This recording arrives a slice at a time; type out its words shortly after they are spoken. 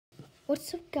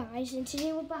What's up, guys? And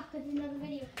today we're back with another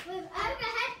video with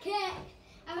Overhead kick.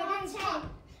 And we're going to take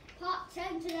part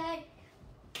 10 today.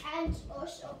 And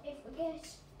also, if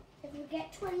we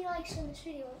get 20 likes on this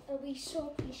video, it'll be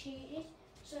so appreciated.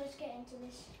 So let's get into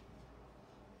this.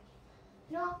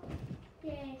 No,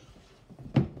 yeah.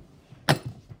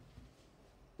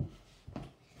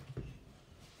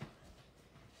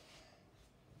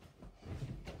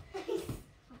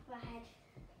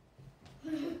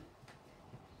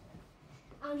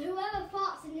 And whoever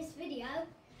farts in this video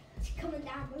is coming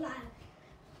down below.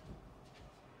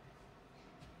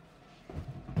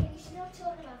 He's not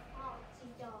talking about farts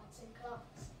and darts and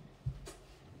clocks.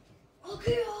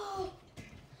 Okay.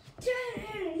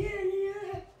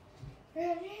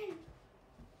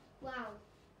 Wow.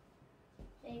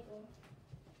 There you go.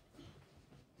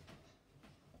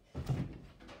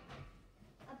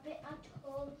 A bit at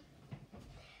home.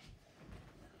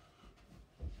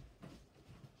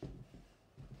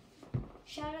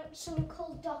 Shout out to someone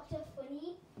called Dr.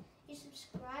 Funny. He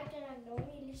subscribed and I know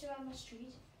he lives around my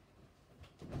street.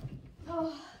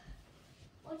 Oh,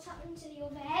 what's happened to the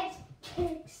overhead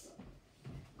kicks?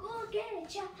 Go get it,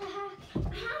 chapter hack.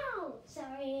 Ow!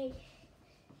 Sorry.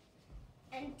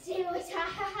 And do it,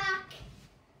 hack.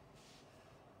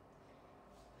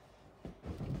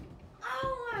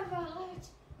 Oh my god.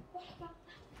 What about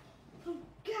that? From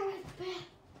Gareth Bale.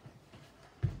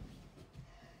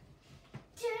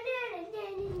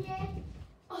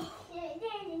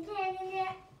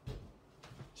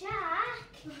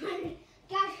 Jack!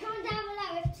 Guys, comment down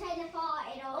below if Taylor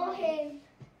farted or him.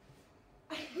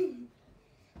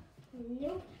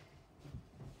 Nope.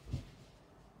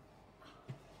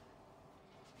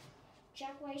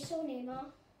 Jack, why are you so Neymar?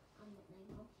 I'm not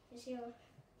Neymar. Is he?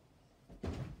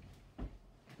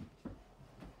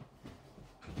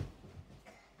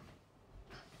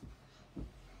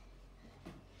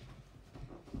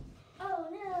 Oh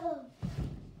no!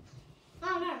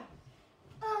 Oh no.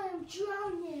 I'm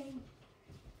drowning.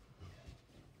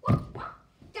 What?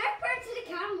 Don't throw it to the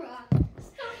camera.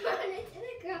 Stop throwing it to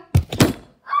the camera.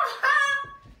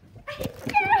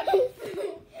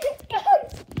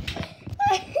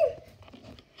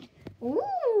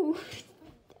 Ooh,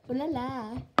 ooh la la.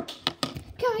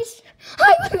 Guys, I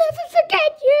will never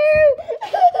forget you.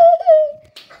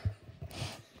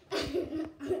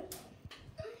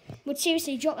 But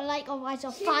seriously, drop a like, otherwise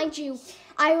I'll find you.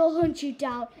 I will hunt you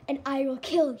down and I will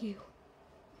kill you.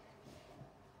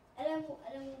 I don't.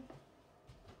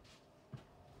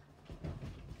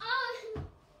 Oh,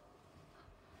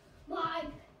 my.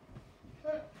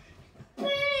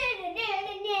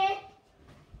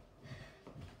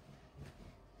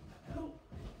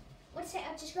 One sec,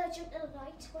 I'm just gonna jump to the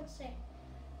light. One sec.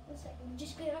 I'm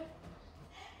just gonna.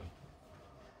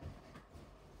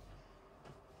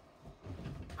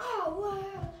 Oh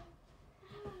wow!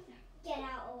 Get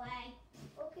out of the way.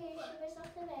 Okay, she was not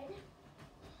the bed.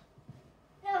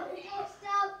 No,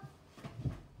 stop.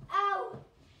 Ow.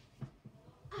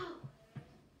 Ow!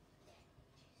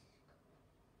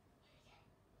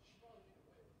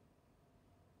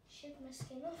 Shook my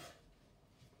skin off.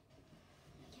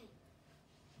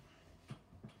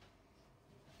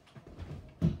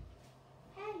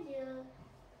 Hello,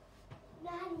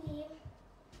 Nanny.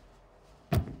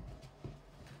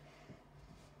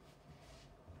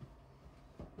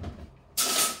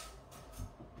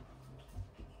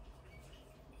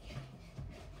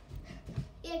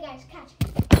 Here, guys, catch.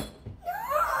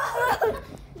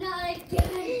 Not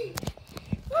again.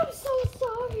 I'm so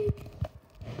sorry.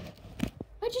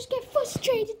 I just get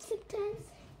frustrated sometimes.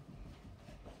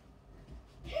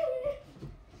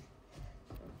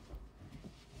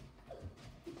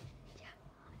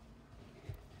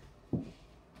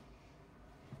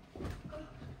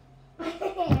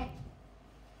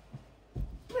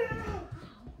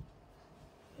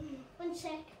 One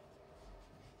sec.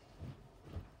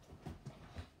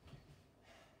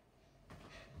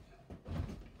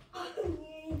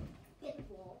 Get the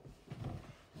ball.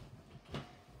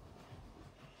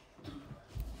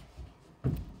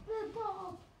 The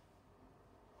ball.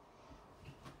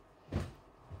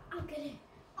 I'll get it.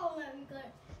 Oh no, you got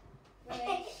it.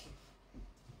 Right.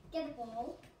 Get the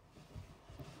ball.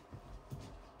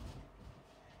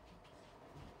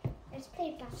 Let's play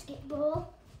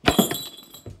basketball.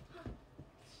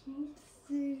 Jesus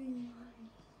Christ.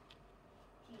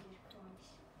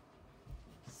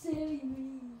 Silly me.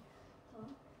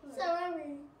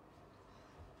 Sorry.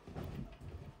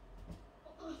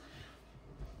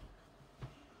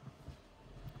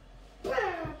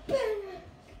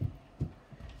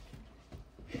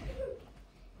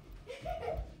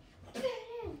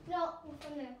 No,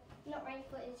 not right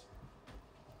footage.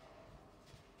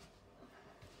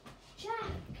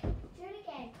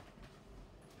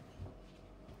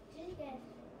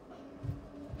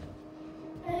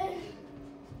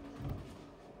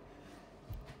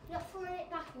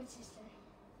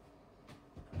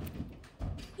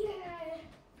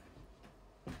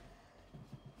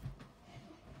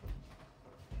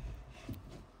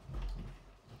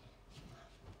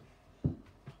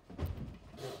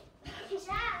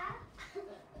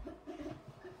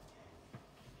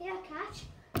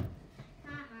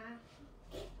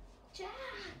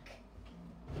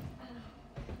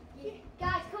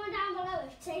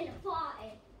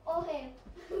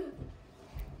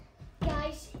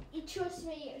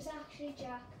 actually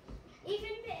Jack. Even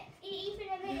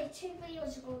a minute, 2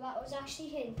 videos ago, that was actually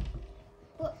him.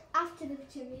 But after the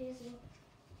 2 videos ago.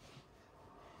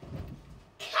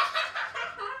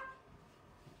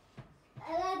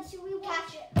 And then should we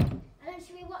watch it? And then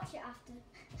should we watch it after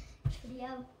this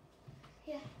video?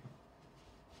 Yeah.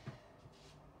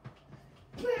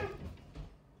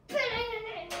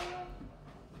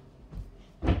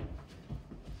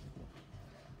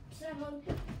 Someone.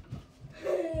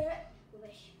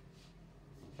 Rubbish.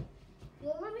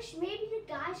 You're rubbish. Maybe the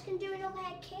guys can do an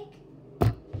overhead kick.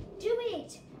 Do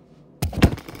it.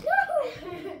 No.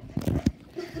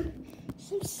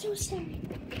 I'm so sorry.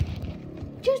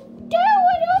 Just do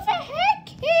an overhead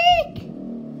kick.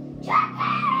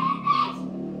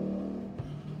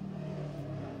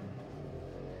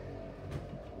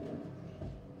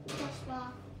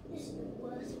 This is the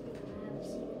worst video I've ever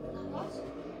seen in my life.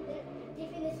 Do you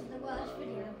think this is the worst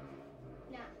video?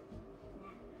 Nah.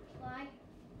 Why?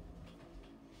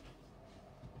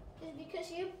 It's because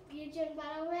you're doing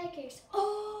bad overhead kicks.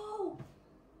 Oh!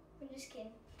 I'm just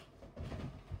kidding.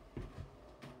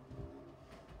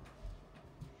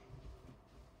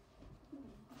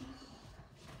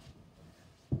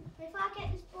 If I get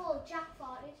this ball, Jack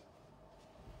farted.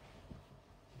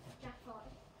 Jack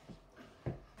farted.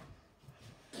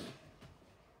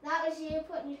 That was you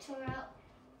putting your tongue out.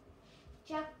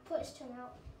 Jack put his tongue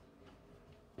out.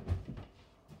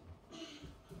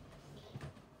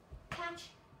 Catch.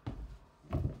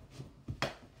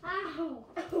 Ow!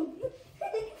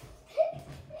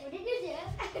 What did you do?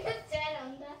 Turn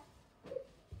under.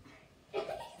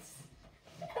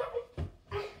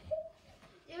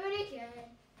 Do it again.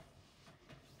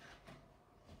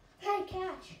 Hey,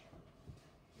 catch.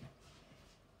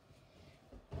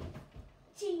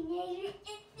 Teenager.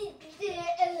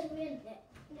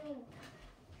 No.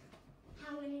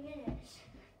 How many minutes?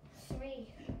 3.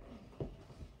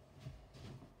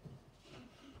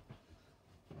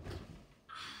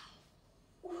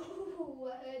 Ooh,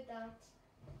 I heard that.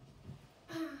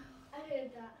 I heard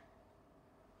that.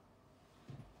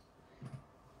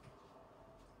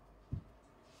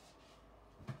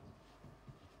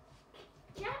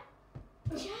 Jack.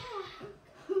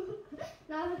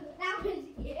 That was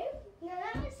you. No,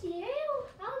 that was you.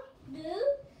 Oh, no.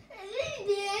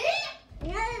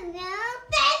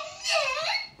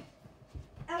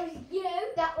 That was you.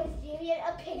 That was you. You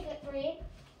had a piglet brain.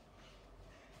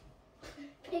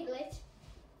 Piglet.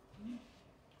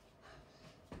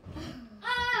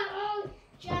 Oh,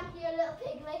 Jack, you're a little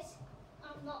piglet.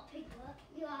 I'm not Piglet.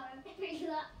 You are a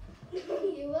Piglet.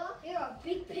 You are. You're a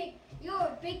big pig. You're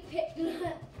a big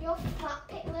Piglet. You're a fat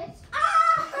piglet.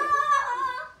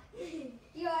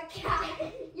 You're a cat.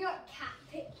 You're a cat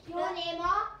Piglet. Your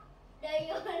Neymar. No,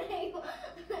 you're Neymar.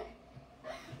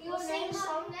 You'll sing a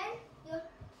song then.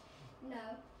 No.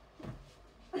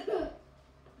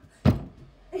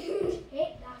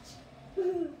 Hit that.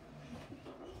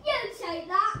 You say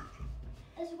that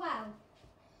as well.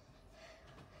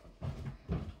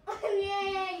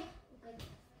 Yay. Good.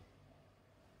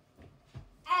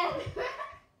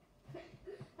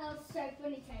 That was so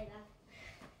funny, Taylor.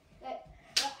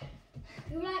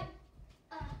 You're like,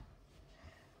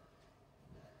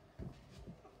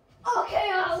 Okay,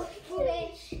 I'll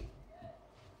finish.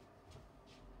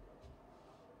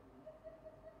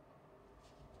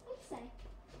 what's that?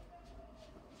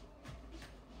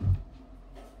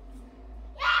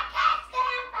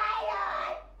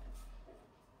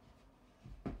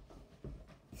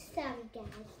 Sorry,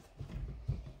 guys.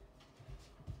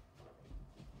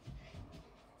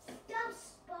 Stop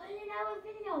spoiling our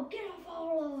video. Get off our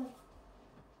lawn.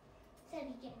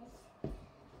 Sorry, guys.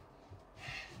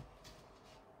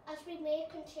 As we may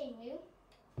continue.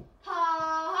 Ha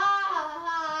ha ha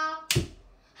ha.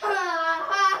 Ha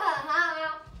ha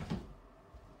ha.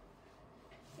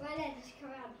 Right then, just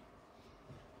come on.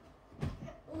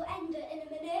 We'll end it in a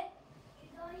minute. You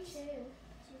guys.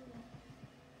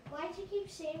 Why do you keep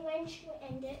saying when should we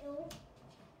end it though?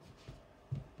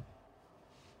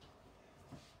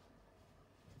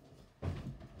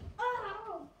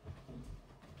 Oh!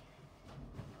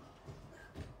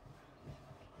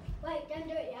 Wait, don't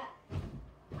do it yet.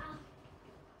 Ow.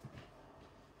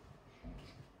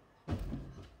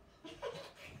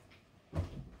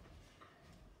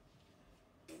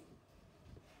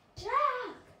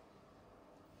 Jack!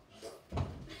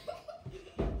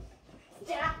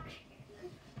 Jack!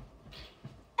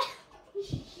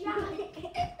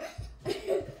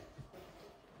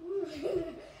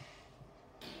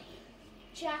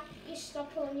 Jack, you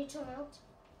stop pulling your tongue out.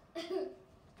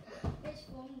 It's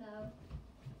fun though.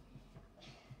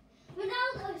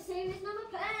 Ronaldo saved his number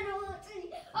penalty.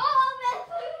 Oh,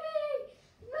 referee!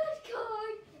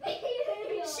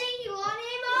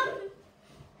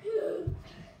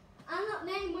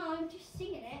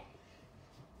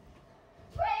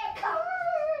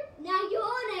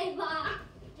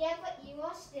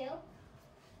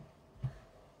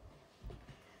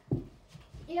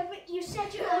 Yeah, but you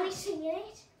said you're only singing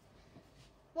it.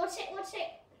 One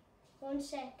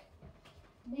sec.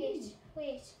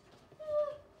 Wait.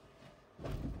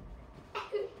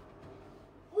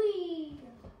 Wee.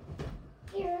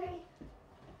 Here.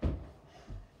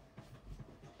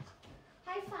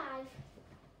 High five.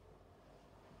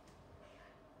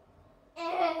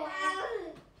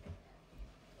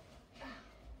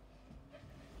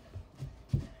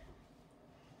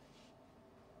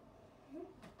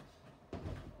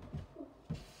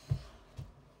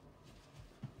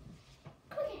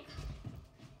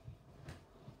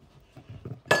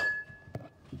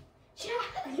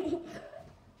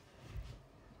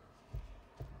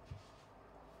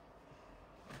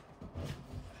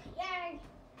 Yay!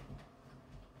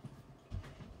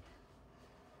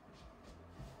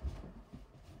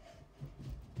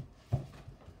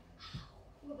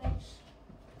 Rubbish.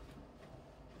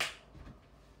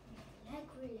 Leg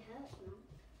really hurts,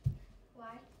 man.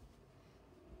 Why?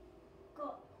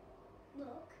 Got,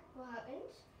 look. What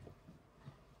happened?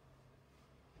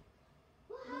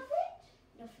 What happened?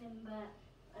 Nothing, but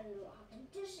I don't know what happened.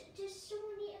 Does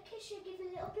someone need a kiss you give a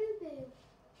little boo boo?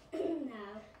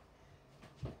 No.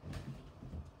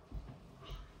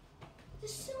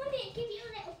 Does someone need to give you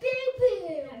a little boo boo?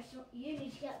 No, it's not. You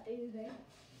need to get boo-boo.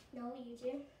 No, you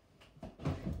do.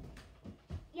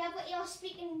 Yeah, but you're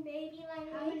speaking baby How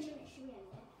much language. should we end it?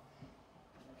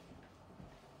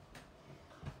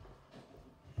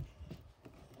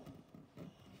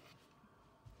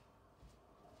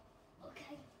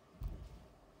 Okay.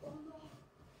 One more.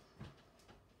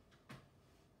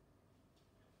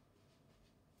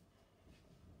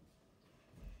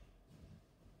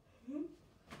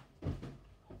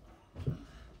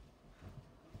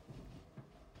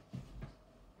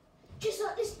 Just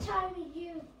like this time with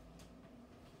you.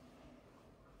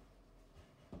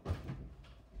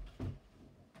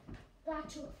 That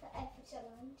took forever to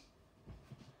land.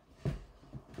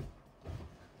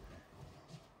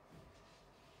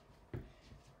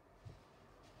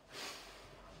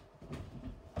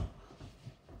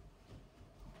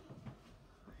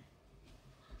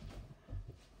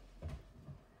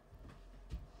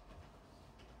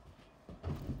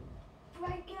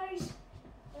 Right guys,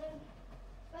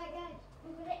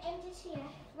 we're gonna end it here.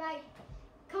 Right.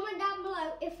 Comment down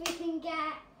below if we can get,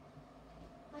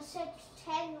 I said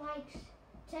 10 likes.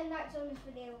 10 likes on this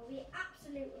video will be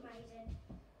absolutely amazing.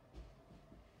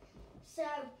 so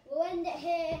we'll end it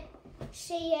here.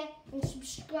 See ya and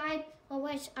subscribe,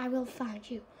 otherwise I will find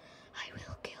you. I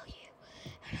will kill